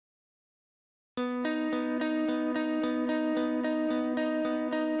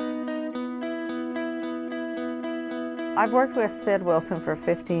I've worked with Sid Wilson for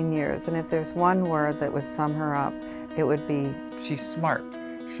 15 years, and if there's one word that would sum her up, it would be... She's smart.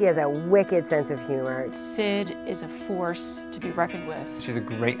 She has a wicked sense of humor. Sid is a force to be reckoned with. She's a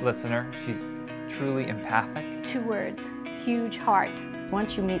great listener. She's truly empathic. 2 words, huge heart.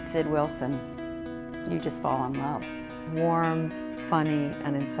 Once you meet Sid Wilson, you just fall in love. Warm, funny,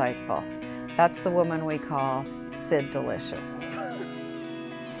 and insightful. That's the woman we call Sid Delicious.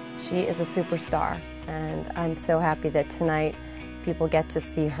 She is a superstar, and I'm so happy that tonight people get to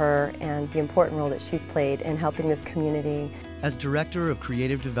see her and the important role that she's played in helping this community. As Director of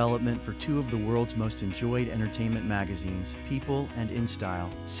Creative Development for 2 of the world's most enjoyed entertainment magazines, People and InStyle,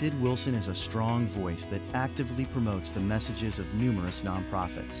 Sid Wilson is a strong voice that actively promotes the messages of numerous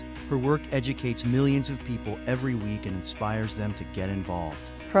nonprofits. Her work educates millions of people every week and inspires them to get involved.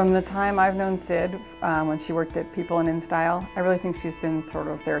 From the time I've known Sid, when she worked at People and InStyle, I really think she's been sort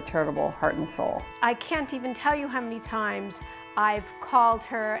of their charitable heart and soul. I can't even tell you how many times I've called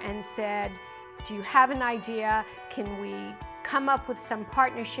her and said, do you have an idea? Can we come up with some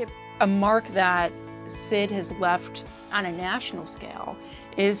partnership? A mark that Sid has left on a national scale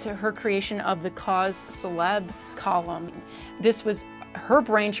is her creation of the Cause Celeb column. This was her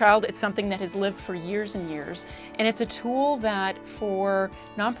brainchild. It's something that has lived for years and years, and it's a tool that for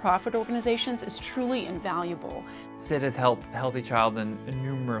nonprofit organizations is truly invaluable. Sid has helped Healthy Child in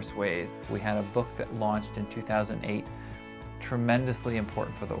numerous ways. We had a book that launched in 2008, tremendously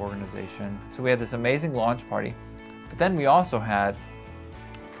important for the organization. So we had this amazing launch party, but then we also had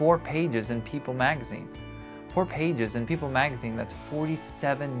 4 pages in People magazine. 4 pages in People magazine, that's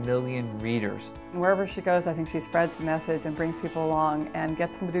 47 million readers. Wherever she goes, I think she spreads the message and brings people along and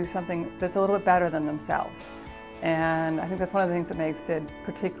gets them to do something that's a little bit better than themselves. And I think that's one of the things that makes Sid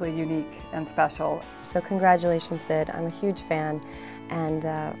particularly unique and special. So congratulations, Sid. I'm a huge fan, and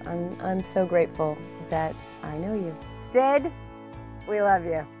I'm so grateful that I know you. Sid, we love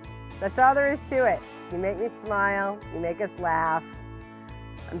you. That's all there is to it. You make me smile, you make us laugh.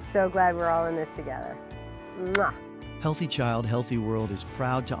 I'm so glad we're all in this together. Mwah. Healthy Child, Healthy World is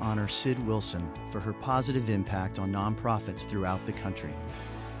proud to honor Sid Wilson for her positive impact on nonprofits throughout the country.